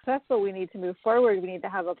be successful. We need to move forward. We need to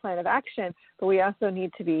have a plan of action. But we also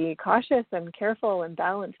need to be cautious and careful and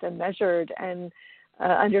balanced and measured and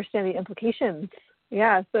understand the implications.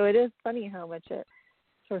 Yeah, so it is funny how much it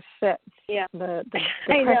sort of fits the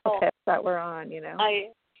precipice that we're on, and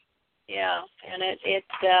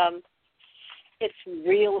it's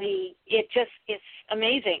really, it's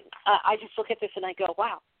amazing. I just look at this and I go,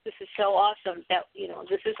 wow, this is so awesome that,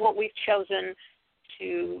 this is what we've chosen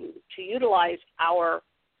to utilize our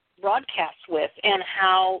broadcasts with, and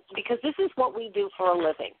how, because this is what we do for a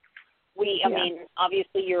living. I mean,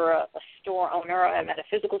 obviously you're a store owner, a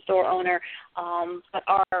metaphysical store owner, but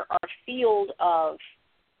our field of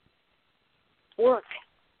work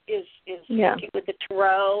is working with the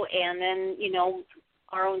tarot, and then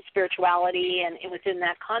our own spirituality, and within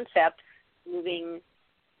that concept, moving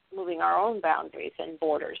our own boundaries and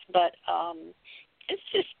borders. But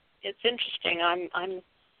it's interesting. I'm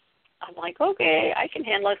like, okay, I can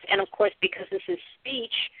handle it, and of course, because this is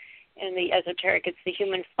speech in the esoteric, it's the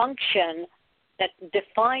human function that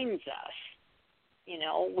defines us.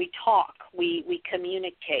 We talk, we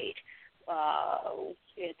communicate.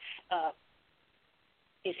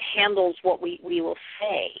 It handles what we will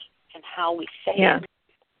say and how we say it.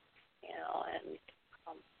 And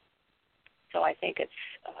so I think it's,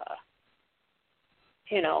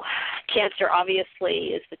 Cancer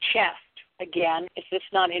obviously is the chest. Again, if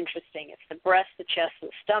it's not interesting, it's the breast, the chest, the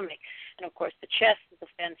stomach. And, of course, the chest is the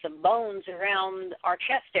fence of bones around our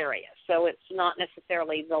chest area. So it's not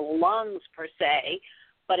necessarily the lungs per se,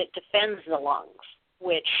 but it defends the lungs,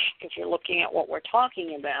 which, if you're looking at what we're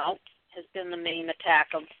talking about, has been the main attack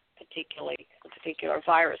of particularly the particular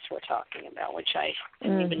virus we're talking about, which I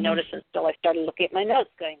didn't even notice until I started looking at my notes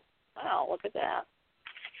going, wow, look at that.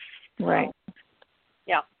 Right.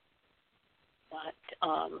 Yeah. But,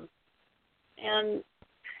 and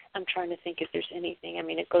I'm trying to think if there's anything. I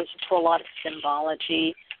mean, it goes into a lot of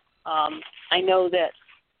symbology. I know that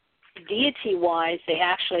deity-wise, they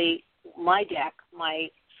actually, my deck, my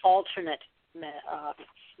alternate,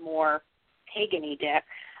 more pagan-y deck,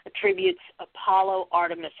 attributes Apollo,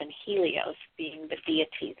 Artemis, and Helios being the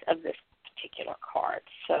deities of this particular card.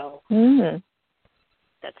 So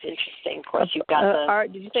that's interesting. Of course, you've got the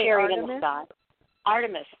did you say chariot Artemis? in the sky.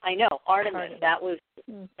 Artemis, I know, Artemis. That was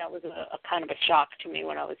a kind of a shock to me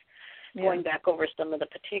when I was going back over some of the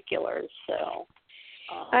particulars. So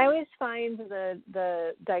I always find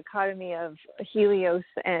the dichotomy of Helios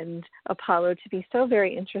and Apollo to be so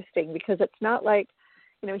very interesting, because it's not like,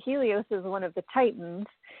 Helios is one of the Titans,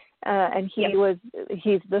 and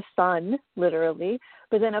he's the sun, literally.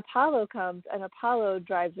 But then Apollo comes, and Apollo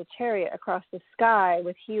drives a chariot across the sky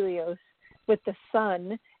with Helios, with the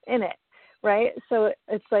sun in it, right? So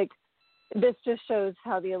it's like, this just shows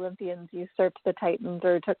how the Olympians usurped the Titans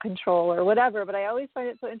or took control or whatever. But I always find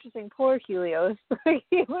it so interesting. Poor Helios.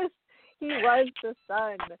 he was the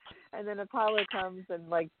sun, and then Apollo comes and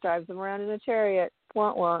drives him around in a chariot.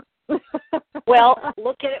 Want want. Well,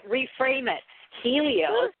 look at it. Reframe it.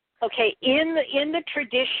 Helios. Okay, in the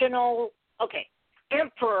traditional. Okay,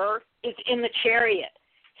 emperor is in the chariot.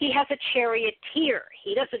 He has a charioteer.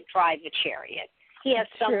 He doesn't drive the chariot. He has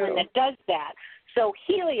someone that does that. So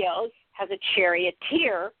Helios has a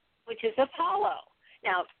charioteer, which is Apollo.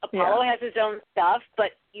 Now, Apollo has his own stuff,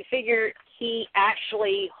 but you figure he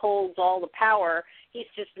actually holds all the power. He's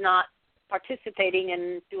just not participating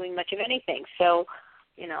in doing much of anything. So,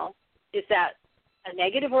 is that a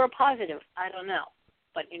negative or a positive? I don't know,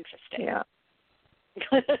 but interesting.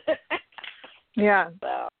 Yeah.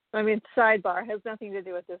 So. I mean, sidebar, has nothing to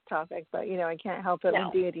do with this topic, but, I can't help it.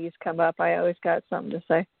 When deities come up, I always got something to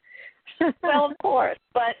say. Well, of course,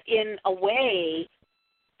 but in a way,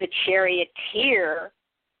 the charioteer,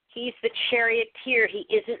 he's the charioteer. He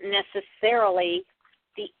isn't necessarily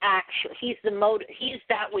the actual, he's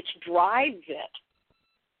that which drives it,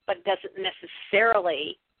 but doesn't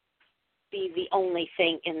necessarily be the only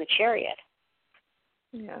thing in the chariot.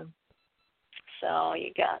 Yeah. So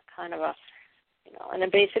you got kind of a And then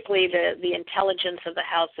basically the intelligence of the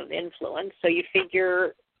house of influence. So you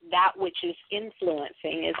figure that which is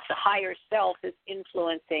influencing is the higher self is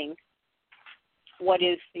influencing what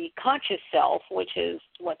is the conscious self, which is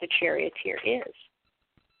what the charioteer is.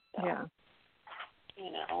 So, yeah.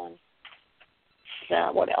 And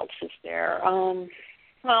what else is there? Well,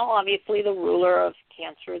 obviously the ruler of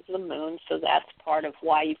Cancer is the moon, so that's part of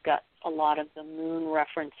why you've got a lot of the moon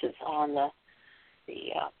references on the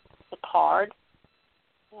card.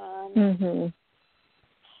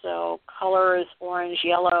 So color is orange,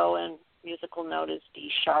 yellow, and musical note is D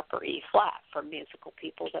sharp or E flat for musical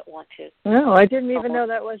people that want to. No, I didn't even know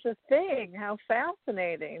that was a thing. How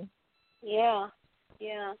fascinating. Yeah.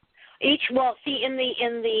 In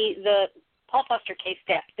the Paul Foster case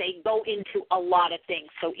deck, they go into a lot of things.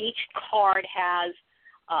 So each card has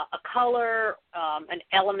a color, an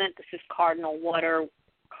element. This is cardinal water,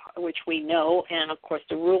 which we know, and of course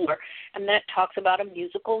the ruler, and then it talks about a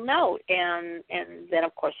musical note, and then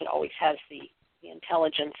of course it always has the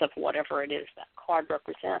intelligence of whatever it is that card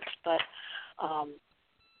represents. But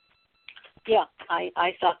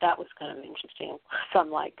I thought that was kind of interesting. So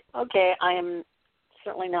I'm like, okay, I am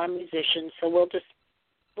certainly not a musician, so we'll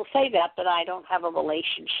say that, but I don't have a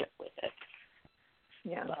relationship with it.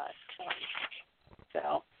 Yeah.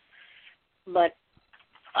 But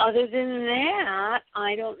other than that,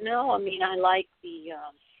 I don't know. I mean, I like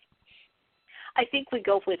I think we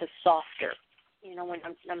go with a softer. When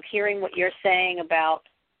I'm hearing what you're saying about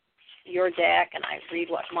your deck, and I read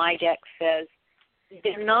what my deck says,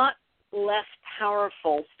 they're not less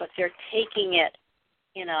powerful, but they're taking it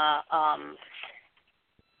in a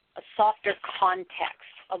softer context,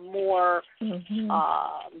 a more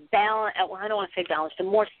balanced. Well, I don't want to say balanced, a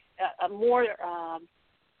more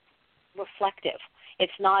reflective.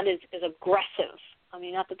 It's not as aggressive. I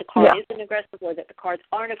mean, not that the card isn't aggressive or that the cards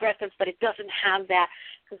aren't aggressive, but it doesn't have that.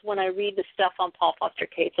 Because when I read the stuff on Paul Foster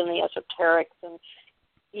Cates and the esoterics and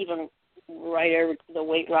even the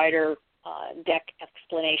Waite Rider deck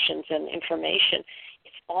explanations and information,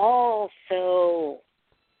 it's all so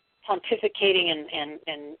pontificating and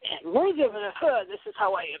this is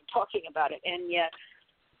how I am talking about it. And yet,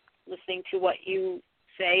 listening to what you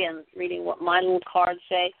say and reading what my little cards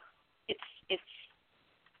say, it's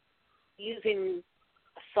using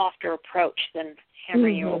a softer approach than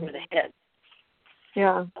hammering you over the head.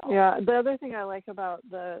 Yeah, yeah. The other thing I like about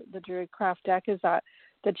the Druidcraft deck is that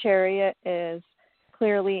the chariot is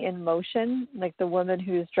clearly in motion. Like the woman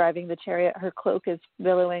who's driving the chariot, her cloak is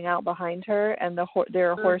billowing out behind her, and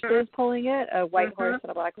there are horses pulling it, a white horse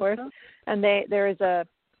and a black horse. And there is I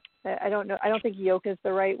don't think yoke is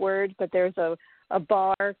the right word, but there's a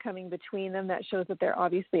bar coming between them that shows that they're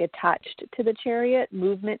obviously attached to the chariot.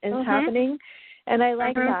 Movement is happening. And I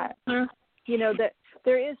like that. That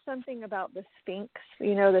there is something about the Sphinx.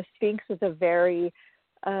 The Sphinx is a very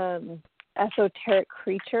esoteric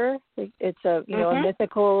creature. It's a a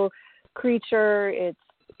mythical creature. It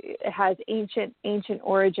has ancient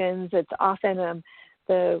origins. It's often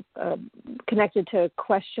connected to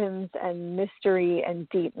questions and mystery and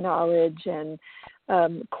deep knowledge and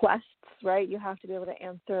quests. Right, you have to be able to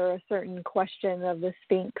answer a certain question of the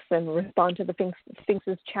Sphinx and respond to the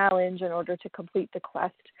Sphinx's challenge in order to complete the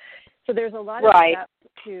quest. So there's a lot of depth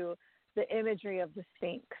to the imagery of the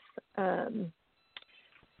Sphinx,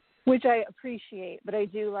 which I appreciate. But I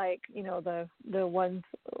do like, the ones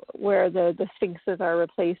where the Sphinxes are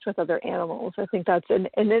replaced with other animals. I think that's an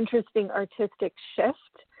interesting artistic shift.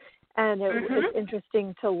 And it's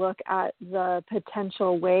interesting to look at the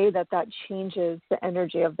potential way that changes the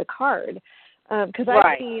energy of the card. Because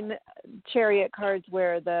I've seen chariot cards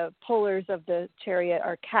where the polars of the chariot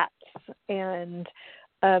are cats and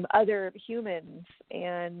other humans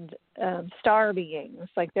and star beings.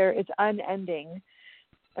 Like it's unending.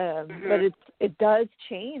 But it does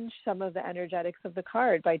change some of the energetics of the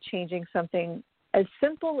card by changing something as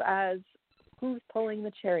simple as who's pulling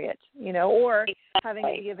the chariot, or having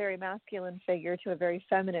it be a very masculine figure to a very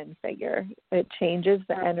feminine figure. It changes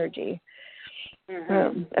the energy.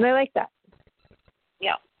 And I like that.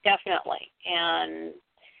 Yeah, definitely. And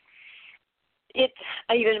it,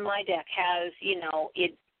 even my deck has,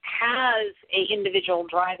 it has a individual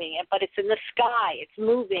driving it, but it's in the sky. It's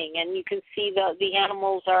moving, and you can see the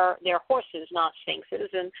animals they're horses, not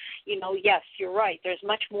sphinxes. And, yes, you're right. There's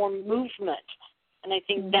much more movement. And I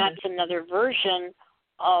think that's another version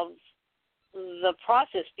of the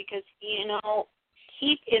process because,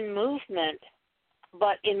 keep in movement,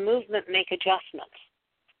 but in movement make adjustments.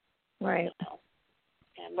 Right.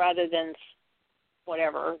 And rather than,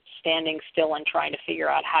 standing still and trying to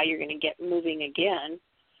figure out how you're going to get moving again,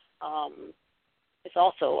 it's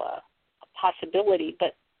also a possibility,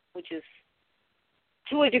 but which is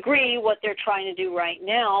to a degree what they're trying to do right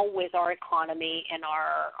now with our economy and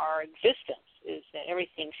our existence, is that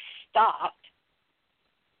everything stopped,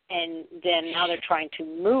 and then now they're trying to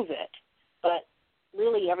move it. But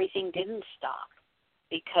really everything didn't stop,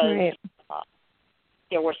 because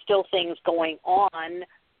there were still things going on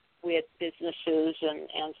with businesses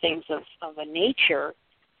and things of a nature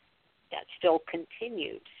that still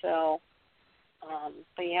continued. So,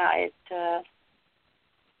 but yeah, I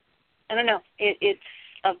don't know. It's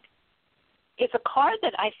a card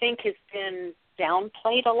that I think has been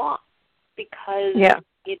downplayed a lot, because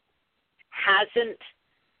it hasn't.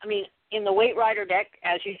 I mean, in the Weight Rider deck,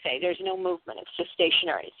 as you say, there's no movement. It's just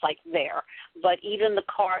stationary. It's like there. But even the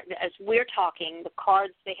card, as we're talking, the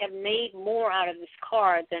cards, they have made more out of this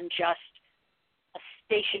card than just a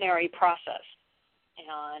stationary process.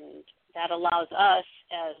 And that allows us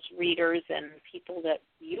as readers and people that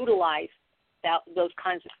utilize those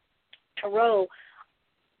kinds of tarot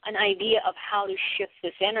an idea of how to shift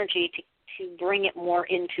this energy to bring it more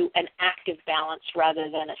into an active balance rather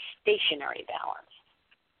than a stationary balance.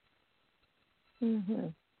 Mm-hmm.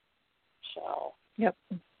 So, yep.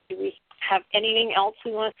 Do we have anything else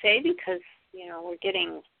we want to say? Because, we're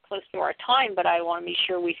getting close to our time, but I want to be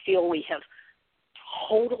sure we feel we have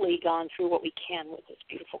totally gone through what we can with this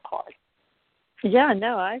beautiful card. Yeah,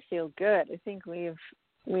 no, I feel good. I think we've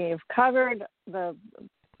covered the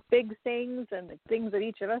big things and the things that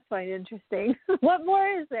each of us find interesting. What more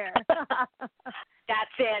is there?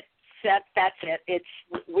 That's it. That's it.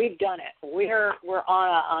 We've done it. We're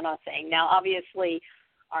on a thing now. Obviously,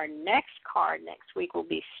 our next card next week will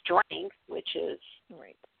be Strength, which is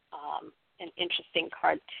an interesting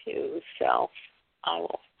card too. So I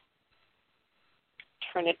will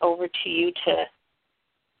turn it over to you to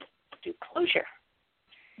do closure.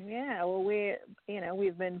 Yeah, well,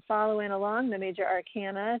 we've been following along the major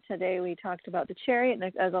arcana. Today we talked about the Chariot.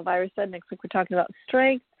 As Elvyra said, next week we're talking about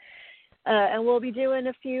Strength. And we'll be doing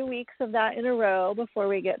a few weeks of that in a row before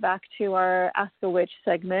we get back to our Ask a Witch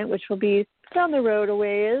segment, which will be down the road a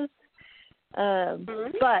ways.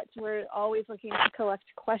 But we're always looking to collect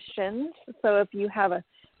questions. So if you have a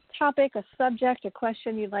topic, a subject, a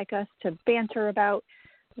question you'd like us to banter about,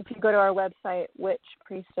 if you go to our website,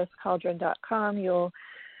 witchpriestesscauldron.com, you'll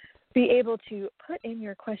be able to put in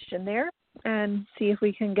your question there and see if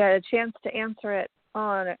we can get a chance to answer it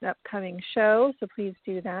on an upcoming show. So please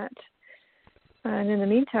do that. And in the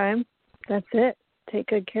meantime, that's it. Take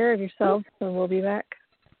good care of yourself, and we'll be back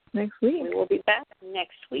next week. We will be back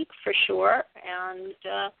next week for sure. And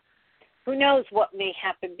who knows what may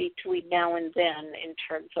happen between now and then in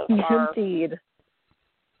terms of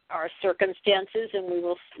our circumstances. And we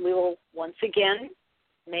will once again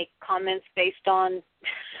make comments based on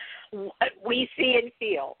what we see and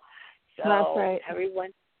feel. So that's right.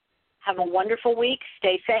 Everyone, have a wonderful week.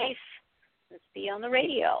 Stay safe. Let's be on the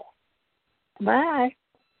radio. Bye.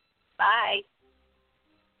 Bye.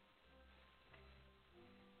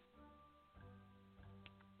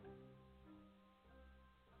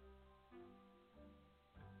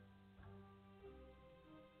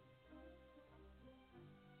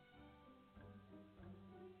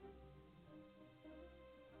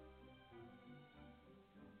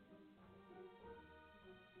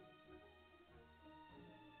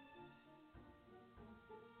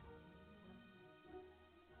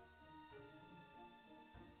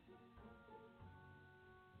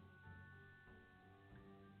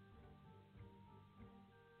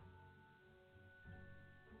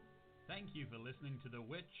 Thank you for listening to The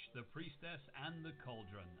Witch, the Priestess, and the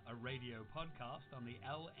Cauldron, a radio podcast on the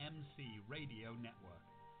LMC Radio Network.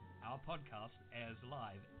 Our podcast airs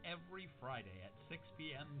live every Friday at 6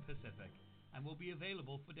 p.m. Pacific and will be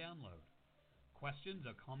available for download. Questions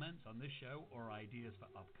or comments on this show or ideas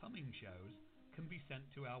for upcoming shows can be sent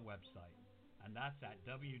to our website, and that's at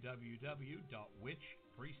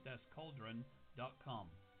www.witchpriestesscauldron.com.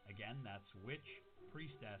 Again, that's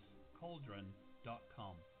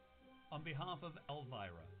witchpriestesscauldron.com. On behalf of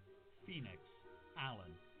Elvyra, Phoenix,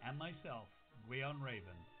 Alan, and myself, Gwion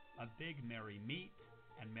Raven, a big merry meet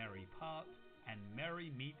and merry part and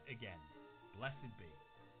merry meet again. Blessed be.